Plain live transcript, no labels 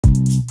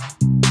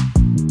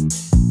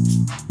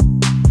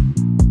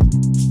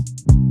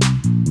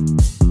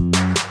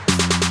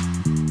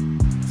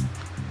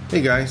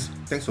Hey guys,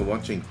 thanks for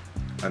watching.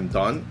 I'm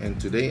Don and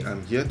today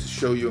I'm here to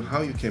show you how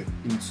you can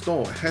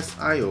install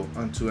hassio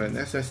onto an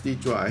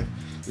SSD drive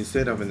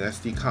instead of an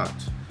SD card.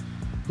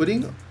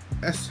 Putting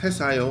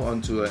hassio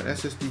onto an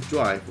SSD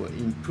drive will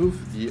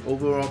improve the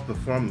overall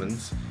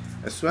performance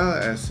as well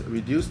as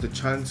reduce the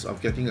chance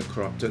of getting a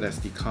corrupted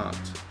SD card.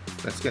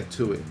 Let's get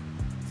to it.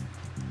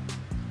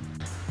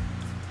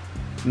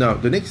 Now,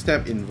 the next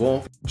step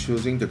involves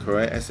choosing the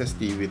correct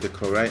SSD with the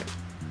correct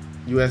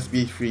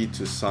USB 3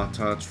 to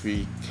SATA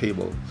 3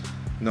 cable.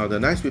 Now, the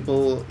nice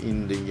people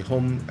in the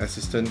Home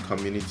Assistant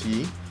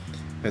community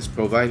has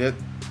provided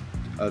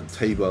a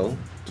table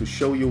to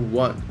show you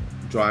what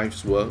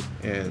drives work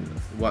and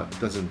what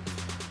doesn't.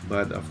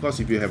 But of course,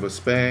 if you have a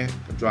spare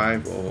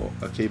drive or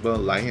a cable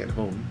lying at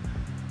home,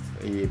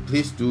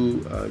 please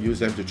do use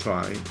them to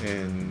try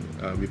and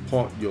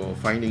report your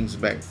findings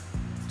back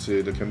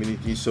to the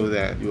community so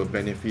that you will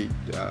benefit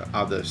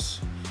others.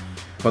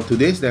 For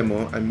today's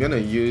demo, I'm going to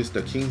use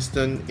the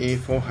Kingston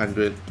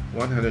A400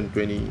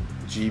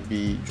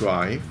 120GB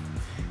drive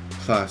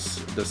plus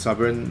the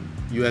Sovereign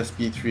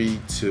USB 3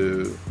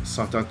 to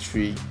SATA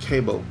 3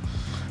 cable.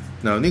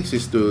 Now next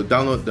is to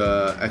download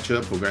the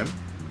actual program.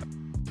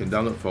 You can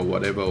download for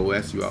whatever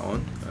OS you are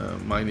on.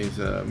 Mine is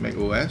Mac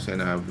OS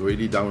and I have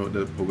already downloaded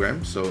the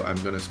program, so I'm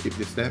going to skip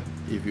this step.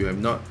 If you have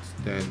not,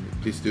 then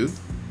please do.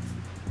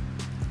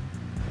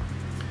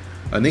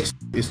 Next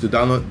is to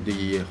download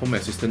the Home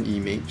Assistant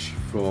image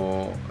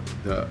for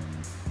the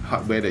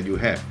hardware that you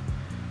have.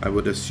 I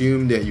would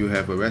assume that you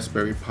have a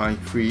Raspberry Pi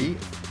 3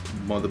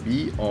 Model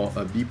B or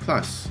a B+.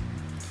 So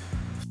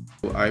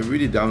I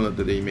really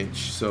downloaded the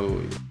image,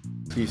 so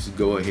please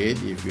go ahead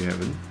if you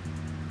haven't.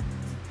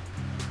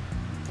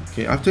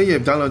 Okay, after you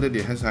have downloaded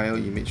the hassio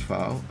image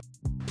file,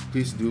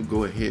 please do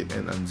go ahead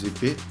and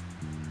unzip it.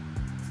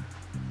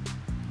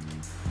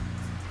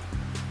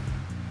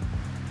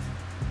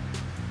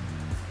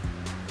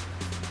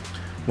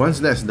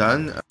 Once that's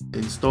done,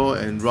 install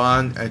and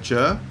run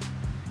Azure.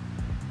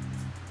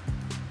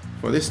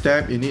 For this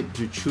step, you need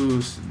to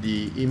choose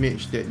the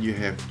image that you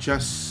have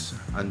just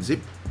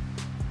unzipped.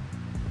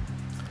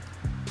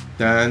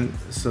 Then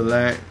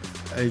select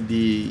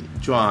the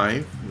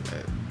drive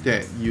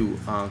that you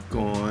are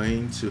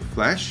going to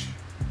flash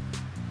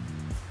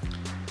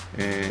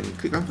and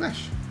click on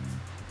flash.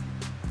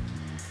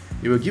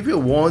 It will give you a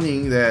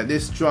warning that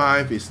this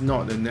drive is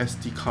not an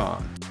SD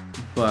card,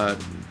 but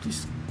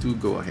please do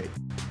go ahead.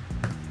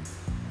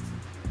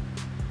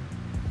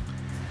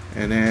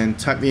 And then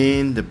type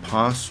in the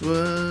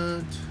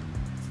password.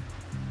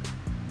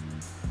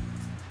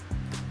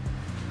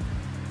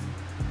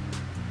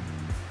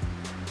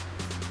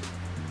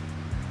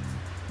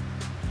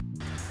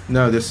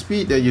 Now the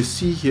speed that you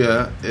see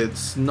here,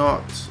 it's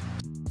not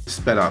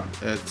sped up,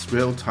 it's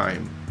real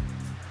time.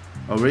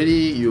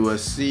 Already you will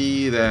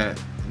see that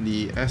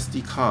the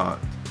SD card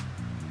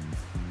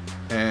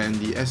and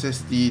the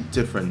SSD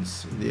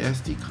difference. The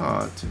SD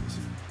card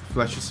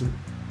flashes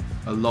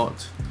a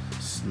lot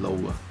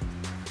slower.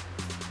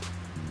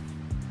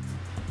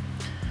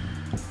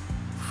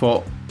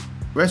 For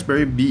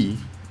Raspberry B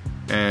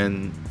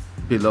and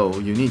below,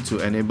 you need to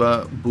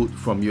enable boot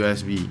from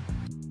USB.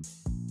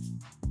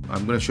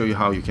 I'm going to show you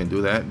how you can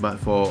do that, but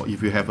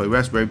if you have a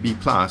Raspberry B+,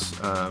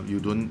 you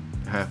don't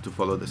have to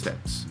follow the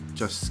steps.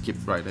 Just skip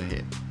right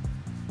ahead.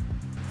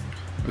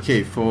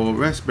 Okay, for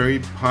Raspberry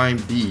Pi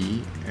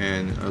B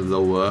and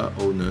lower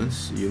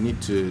owners, you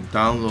need to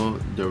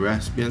download the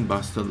Raspbian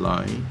Buster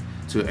line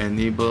to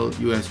enable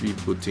USB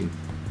booting.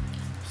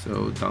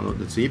 So download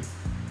the zip.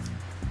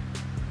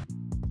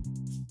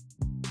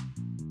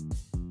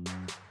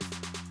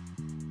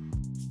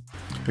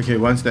 Okay,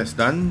 once that's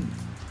done,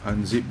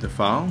 unzip the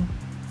file.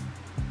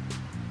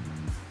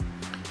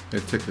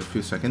 It'll take a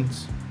few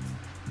seconds.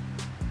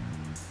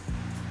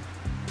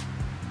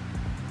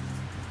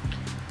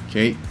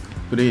 Okay,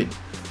 put it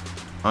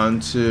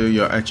onto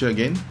your Azure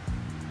again,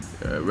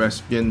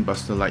 Raspbian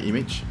Buster Lite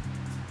image.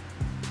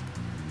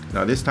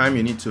 Now this time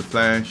you need to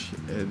flash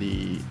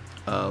the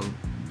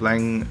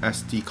blank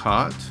SD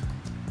card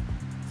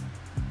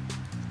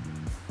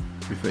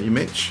with the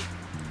image.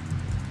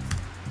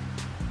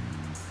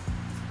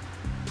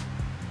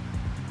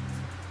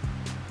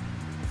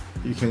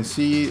 You can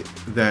see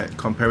that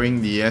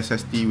comparing the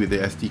SSD with the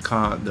SD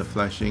card, the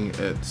flashing,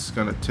 it's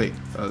gonna take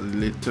a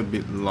little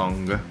bit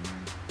longer.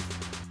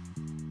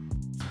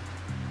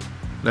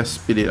 Let's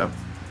speed it up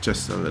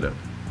just a little.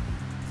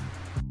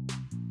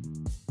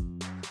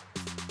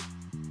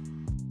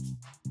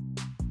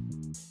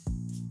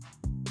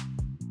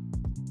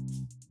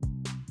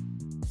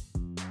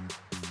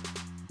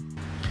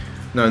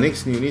 Now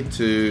next you need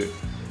to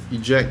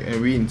eject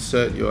and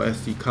reinsert your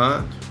SD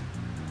card.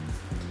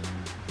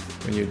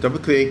 When you double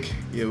click,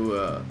 you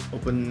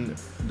open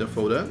the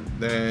folder.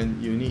 Then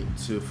you need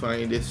to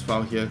find this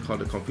file here called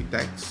the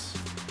config.txt.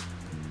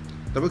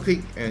 Double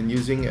click and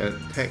using a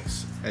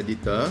text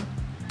editor,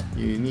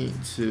 you need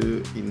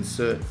to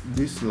insert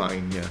this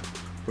line here,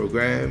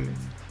 program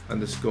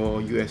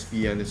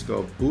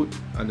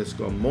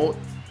 _USB_boot_mode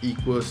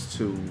equals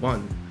to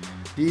 1.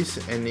 This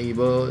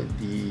enables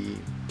the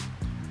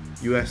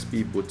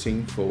USB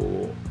booting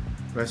for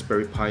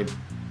Raspberry Pi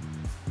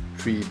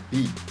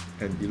 3B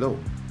and below.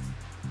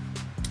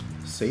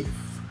 Save.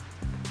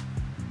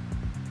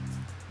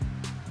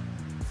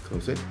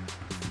 Close it.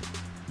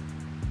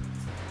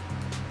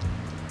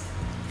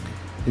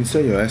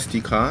 Insert your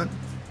SD card.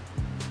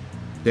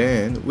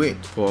 Then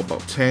wait for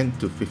about 10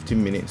 to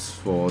 15 minutes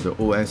for the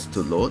OS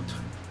to load.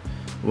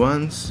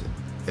 Once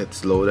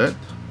it's loaded,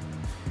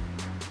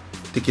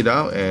 take it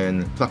out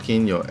and plug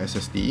in your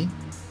SSD.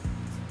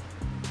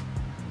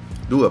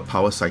 Do a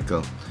power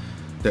cycle.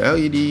 The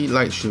LED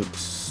light should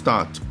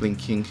start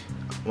blinking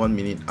 1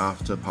 minute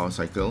after power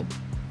cycle.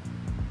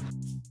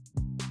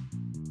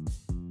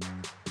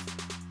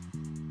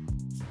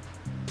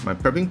 My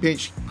prepping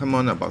page come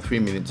on about 3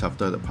 minutes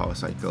after the power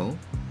cycle.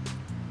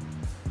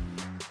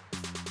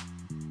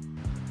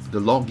 The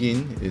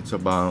login is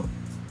about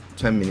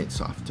 10 minutes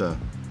after.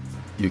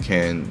 You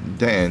can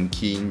then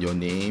key in your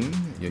name,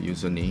 your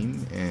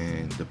username,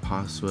 and the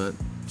password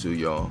to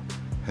your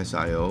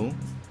hassio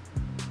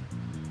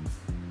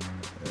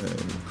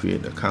and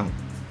create an account.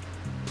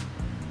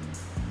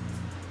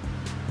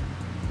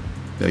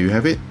 There you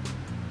have it.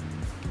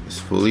 It's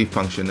fully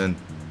functional.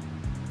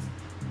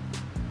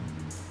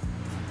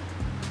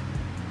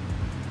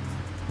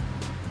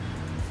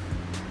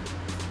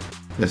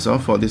 That's all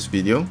for this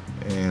video,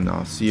 and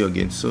I'll see you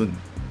again soon.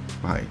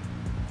 Bye.